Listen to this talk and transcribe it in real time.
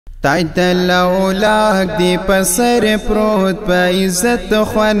تاج دلولاک دی پسر پروت پا عزت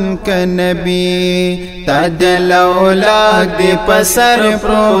خون کا نبی تاج دلولاک دی پسر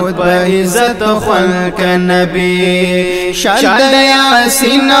پروت پا عزت خون کا نبی شاد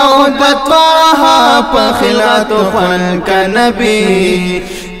یاسین و دطواها پا خلعت خون کا نبی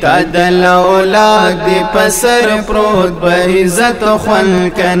تاج دلولاک دی پسر پروت پا عزت خون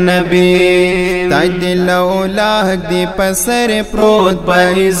کا نبی تاج دلولاک دی پسر پروت پا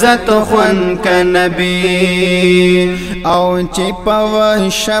عزت خون کا نبی او چی پا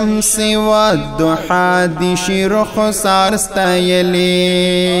شمس و دحا دی شیر خسار ستایلی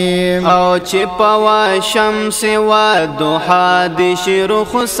او چی پا شمس و دحا دی شیر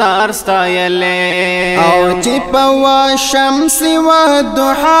خسار ستایلی او چی پا شمس و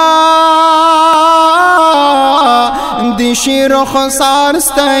دحا دی شیر خسار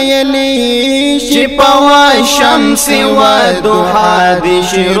ستایلی چی پا شمس و دحا دی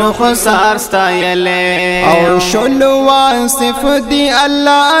شیر خسار ستایلی او شلو واصف دی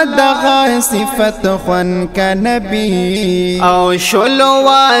اللہ دغا صفت خون کا نبی او شلو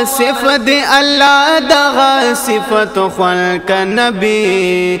واصف دی اللہ دغا صفت خون کا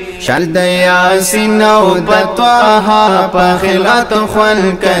نبی شل د یاسین او دطواها پا خلعت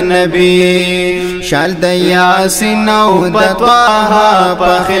خون کا نبی شل د یاسین او دطواها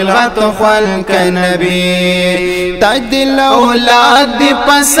پا خلعت خون کا نبی تاج دل اولاد دی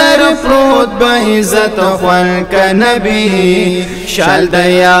پسر پروت با عزت خون کا نبی شال د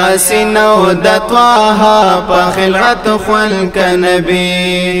یاسین او دطواها پا خلعت خون کا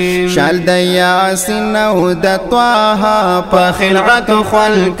نبی شال د یاسین او دطواها پا خلعت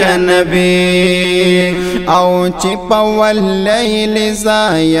خون کا نبی او چی پول لیل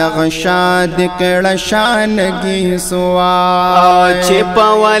زا یغشا دکڑ شانگی سوا او چی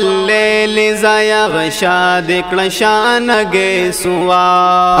پول لیل زا یغشا دکڑ شانگی سوا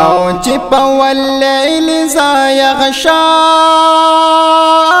او چی پول لیل زا یغشا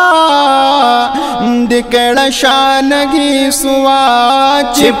دکڑ شانگی سوا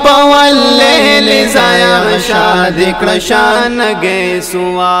چی پول لیل زا یغشا دکڑ شانگی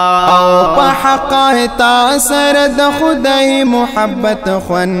سوا او پا حقا سر د خدای محبت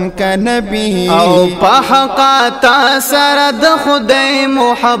خون کا نبی او پا حقا سر د خدای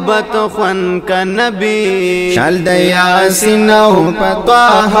محبت خون کا نبی شال د یاسین او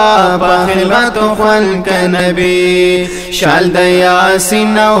پطاها پا خلعت خون کا نبی شال د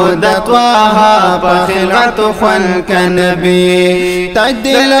یاسین او دطواها پا خلعت خون کا نبی تاج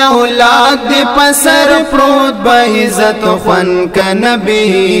دل اولاد دی پسر پروت با عزت خون کا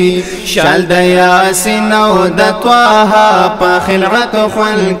نبی شال د یاسین او دطواها پا خلعت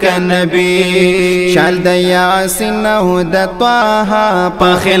خون کا نبی شال د یاسین او دطواها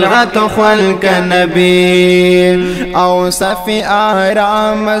پا خلعت خون کا نبی او صفی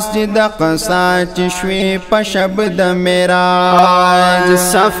آرام مسجد اقصا چشوی پشب د معراج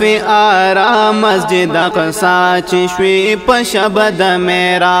صفی آرام مسجد اقصا چشوی پشب د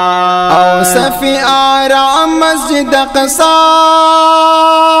معراج او صفی آرام مسجد اقصا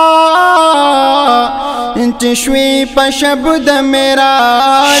چشوی پشب د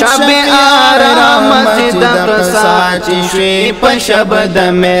معراج شب آرام مسجد اقصا چشوی پشب د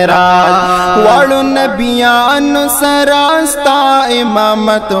معراج وړو نبیانو سراستا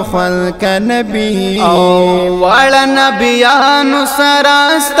امامت خلق نبی او وړ نبیانو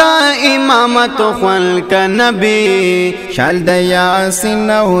سراستا امامت خلق نبی شال د یاسین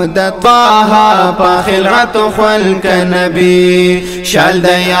او دطواها پا خلعت خلق نبی شال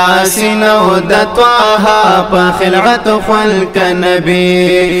د یاسین او دطواها پا خلعت خلق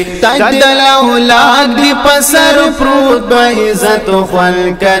نبی تاج دل اولاد دی پسر پروت با عزت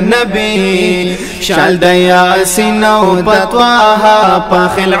خلق نبی شال د یاسین او دطواها پا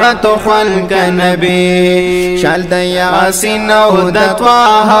خلعت خلق نبی شال د یاسین او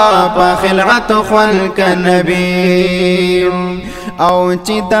دطواها پا خلعت خلق نبی او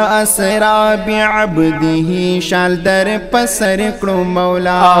چی دا اسرا بعبده شال در پسر کړو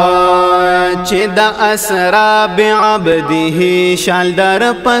مولا چی دا اسرا بعبده شال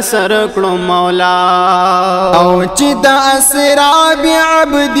در پسر کړو مولا او چی دا اسرا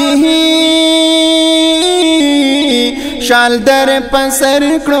بعبده شال در پسر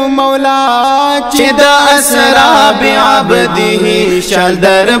کړو مولا چی دا اسرا بعبده شال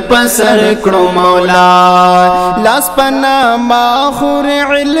در پسر کړو مولا لاس پنا ماخور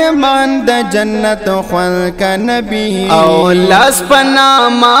علمان د جنت خلق نبی او لاس پنا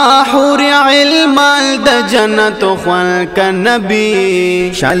ماخور علمان د جنت خلق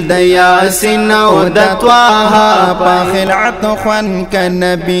نبی شال د یاسین او د طه په خلعت خلق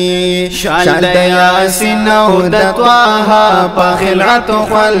نبی شال د یاسین او د طه په خلعت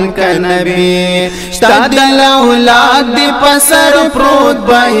خلق نبی ستاد اولاد دی پسر پروت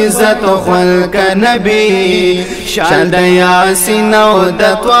با عزت خلق نبی شال د یاسین او د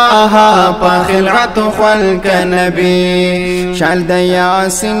طه په خلعت خلق نبی شال د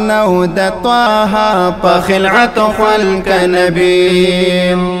یاسین او د طه په خلعت خلق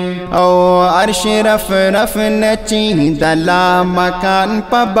نبی او عرش رف رف نچی دلا مکان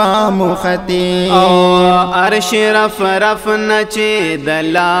په بام ختی او عرش رف رف نچی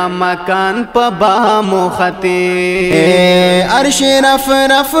دلا مکان په بام ختی عرش رف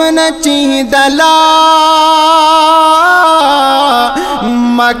رف نچی دلا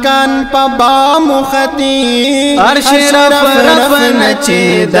مکان په بام ختی عرش رف رف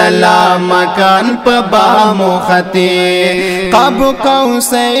نچی دلا مکان په بام ختی قاب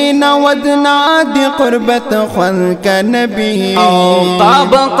قوسین ودنا دی قربت خلق نبی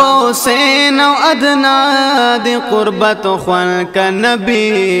قاب قوسین ادنا دی قربت خلق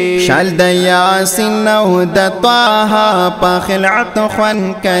نبی شال د یاسین او د طه په خلعت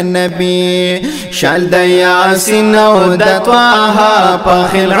خلق نبی شال د یاسین او د طه په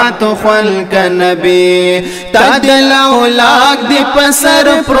خلعت خلق نبی تدل اولاد دی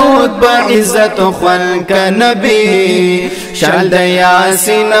پسر پروت با عزت خلق نبی شال د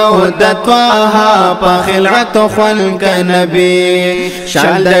یاسین او د طه په خلعت خلق نبی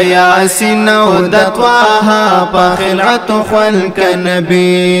شال د یاسین او د طه په خلعت خلق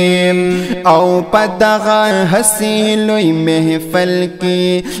نبی او پدغه حسیلوی محفل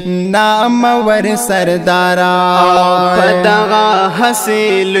کی نام ور سردارا پدغه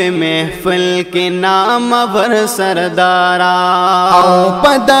حسیلوی محفل کی نام ور سردارا او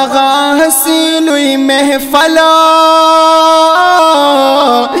پدغه حسیلوی محفل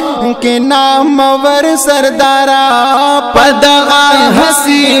کے نام ور سردارا پدغا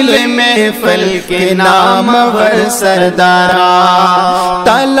حسیل محفل کے نام ور سردارا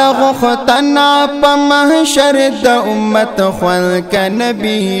تلغ ختنا پا محشر دا امت خلق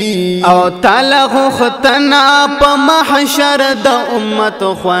نبی او تلغ ختنا پا محشر دا امت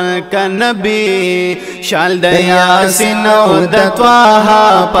خلق نبی شال دا یاسین او دا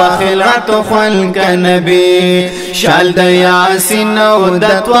طه پا خلعت خلق نبی شال دا یاسین او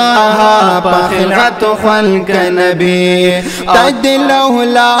دا طه پا خلعت خلق نبی تجدل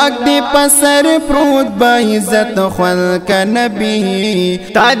اولاد دی پسر پروت با عزت خلق نبی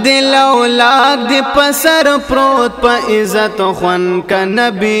تجدل اولاد دی پسر پروت با عزت خلق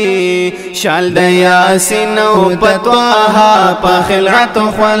نبی شال دا یاسین او پا طه پا خلعت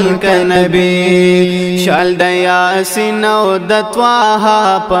خلق نبی شال دا یاسین او دا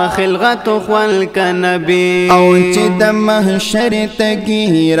طه پا خلعت خلق نبی او چې د محشر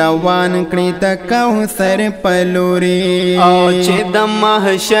تگی روان کړی د کوثر پلوري او چې د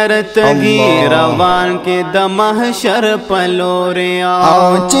محشر تگی روان کې د محشر پلوري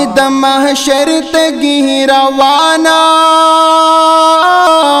او چې د محشر تگی روان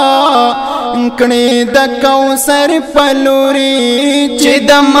کړی د کوثر پلوري چې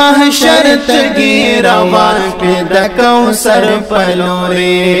د محشر تگی روان کې د کوثر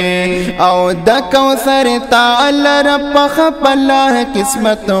پلوري او د کوثر تعالی رب خپل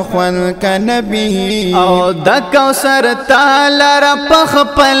قسمت خلق نبی او د کوثر تعالی رب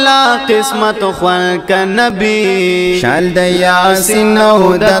خپل قسمت خلق نبی شال د یاسین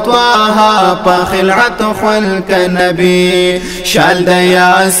او د طه په خلعت خلق نبی شال د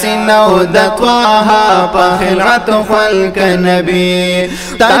یاسین او د طه په خلعت خلق نبی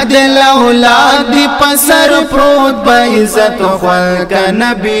تدل اولاد دی پسر پروت با عزت خلق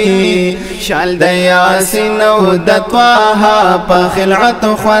نبی شال د یاسین او د طه په خلعت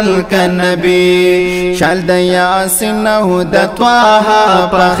خلق نبی شال د یاسین او د طه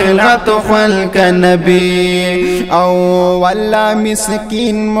په خلعت خلق نبی او والله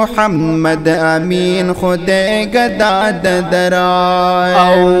مسکین محمد امین خدای گدا درای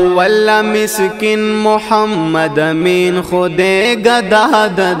او والله مسکین محمد امین خدای گدا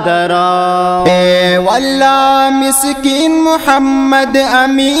درای والله مسکین محمد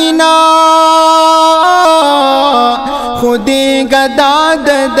امینا خودی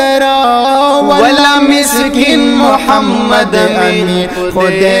گداد درا ولا مسکین محمد امین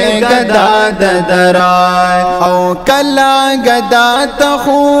خودی گداد درا او کلا گدا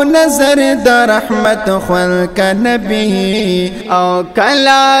تخو نظر در رحمت خلق نبی او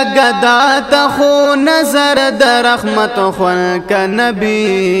کلا گدا تخو نظر در رحمت خلق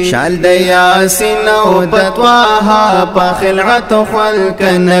نبی شال د یاسین او بتواها پخلعت خلق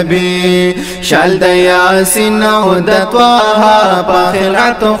نبی شال د یاسین او دتواها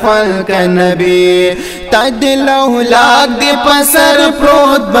پخلعت خلق نبی تاج الاولاق دی پسر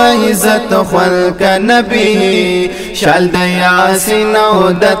پروت با عزت خلق نبی شال د یاسین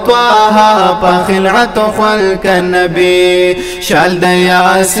او دتواها پخلعت خلق نبی شال د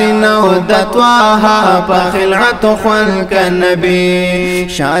یاسین او دتواها پخلعت خلق نبی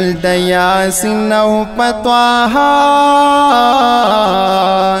شال د یاسین او پتواها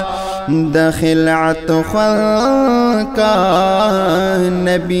د خلعت خلق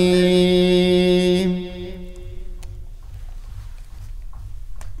نبی